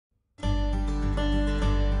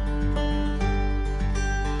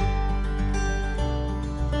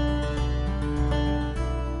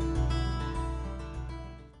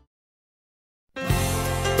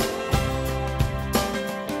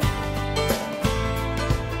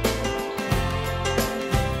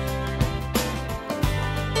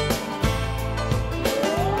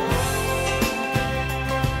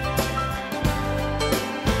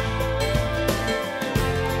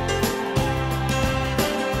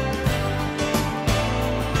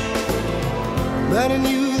Writing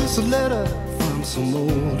you this letter from some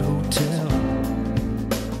old hotel.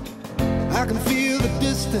 I can feel the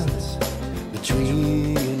distance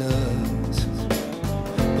between us,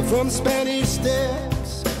 but from the Spanish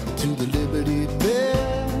Steps to the Liberty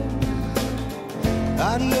Bell,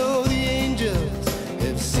 I know the angels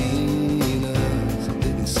have seen us.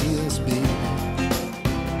 They can see us, baby.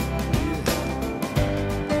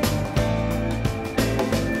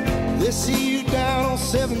 They see you down on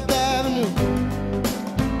 7th Avenue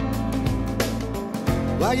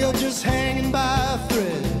while you're just hanging by a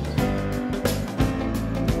thread,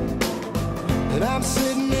 and I'm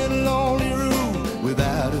sitting in a lonely room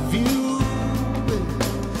without a view,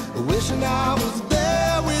 wishing I was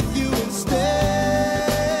there with you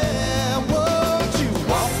instead. Won't you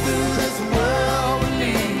walk through this world with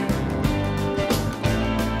me?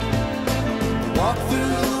 Walk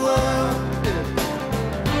through the world,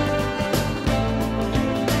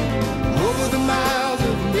 over the miles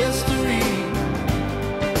of mystery.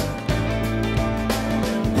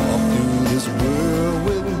 Walk through this world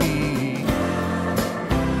with me.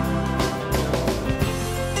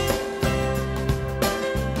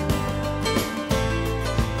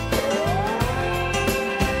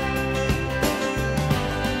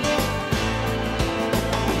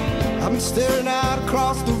 I'm staring out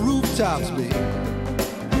across the rooftops, babe.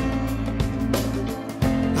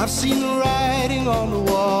 I've seen the writing on the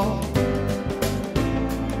wall,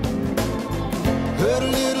 heard a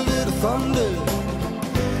little bit of thunder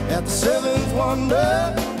at the 7th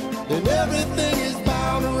wonder, and everything is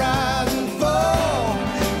bound to rise and fall.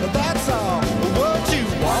 But that's all. Won't you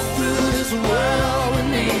walk through this world with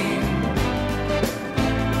me?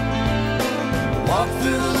 Walk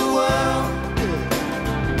through the world,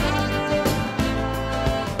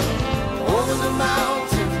 over the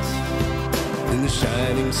mountains, in the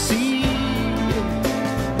shining sea.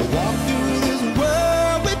 Walk through this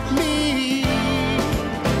world with me.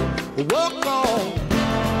 Walk on,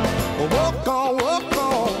 walk on, walk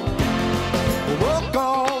on, walk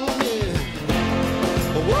on, yeah.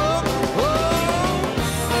 Walk, walk,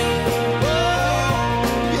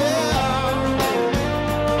 yeah.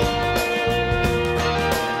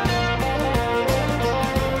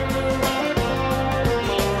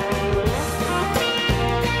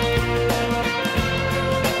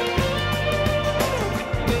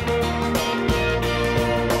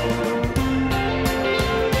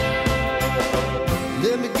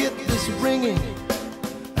 Let me get this ringing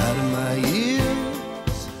out of my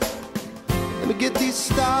ears. Let me get these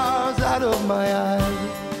stars out of my eyes.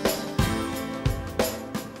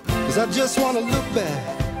 'Cause I just want to look back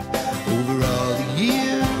over all the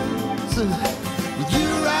years with you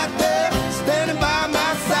right there standing by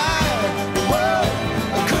my side. Well,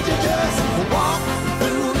 could you just walk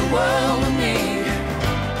through the world with me?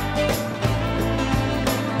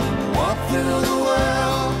 Walk through the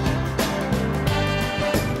world,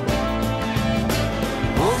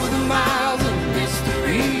 over the miles of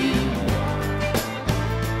mystery.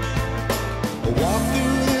 Walk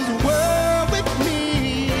through this world with me.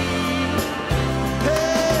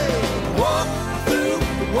 Hey, walk through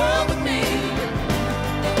the world with me.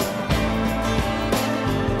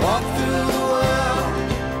 Walk through the world,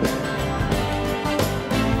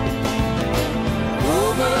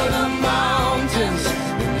 over the mountains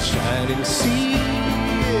and the shining sea.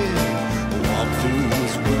 Walk through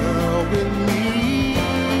this world with me.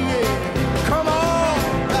 Come on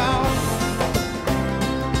now.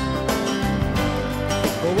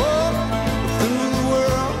 Walk through the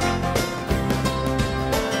world.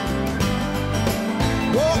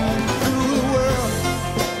 Walk through the world.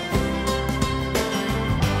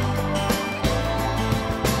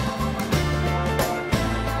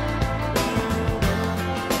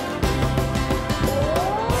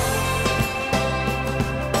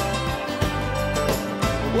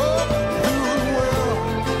 Walk through the world.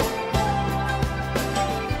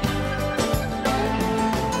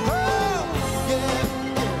 Oh, yeah.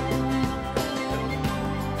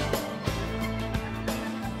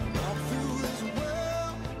 Walk through this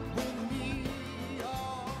world with me.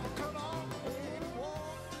 Oh, come on, baby,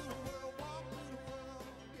 walk through the world, walk through the world,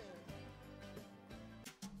 yeah.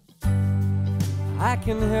 I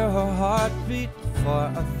can hear her heartbeat for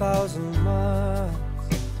 1,000 miles,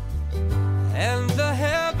 and the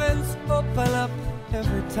heavens open up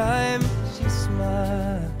every time she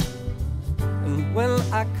smiles. And when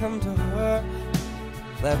I come to her,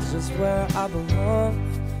 that's just where I belong.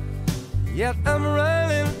 Yet I'm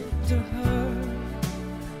running to her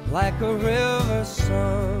like a river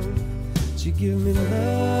song. She give me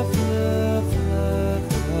love, love, love,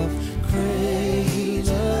 love, crazy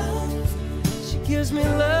love. She gives me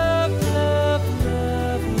love, love, love.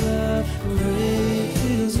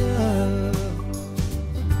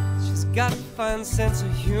 fine sense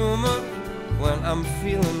of humor when I'm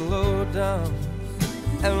feeling low down.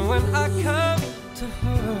 And when I come to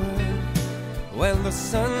her, when the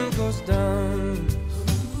sun goes down,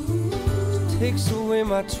 she takes away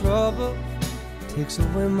my trouble, takes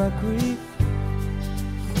away my grief,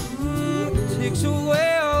 takes away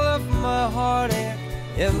all of my heartache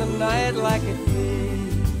in the night like a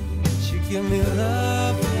thief. She give me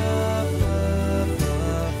love, love, love,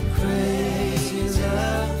 love, crazy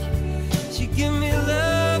love. She give me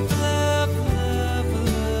love, love, love,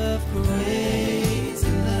 love,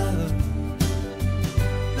 crazy love.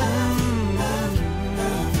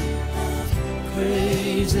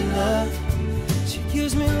 Crazy love. She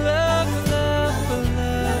gives me love, love,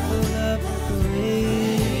 love, love,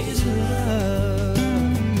 crazy love.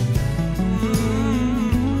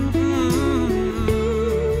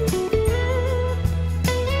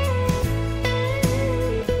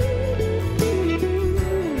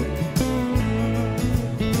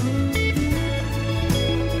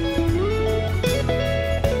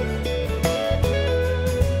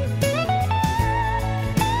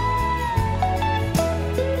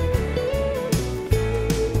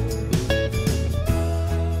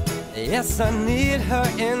 Yes, I need her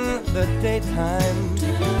in the daytime.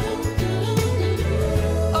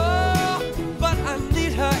 Oh, but I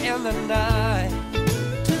need her in the night.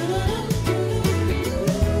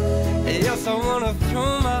 Yes, I wanna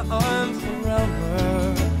throw my arms around her,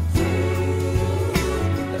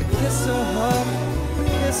 kiss her,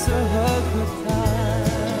 hug her tight.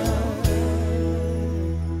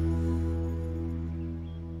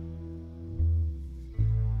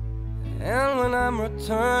 And when I'm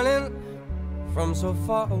returning from so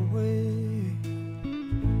far away,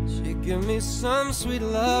 she give me some sweet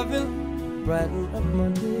loving, brighten up my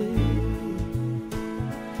day.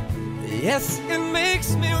 Yes, it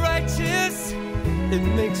makes me righteous, it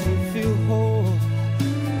makes me feel whole,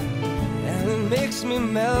 and it makes me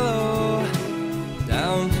mellow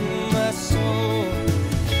down to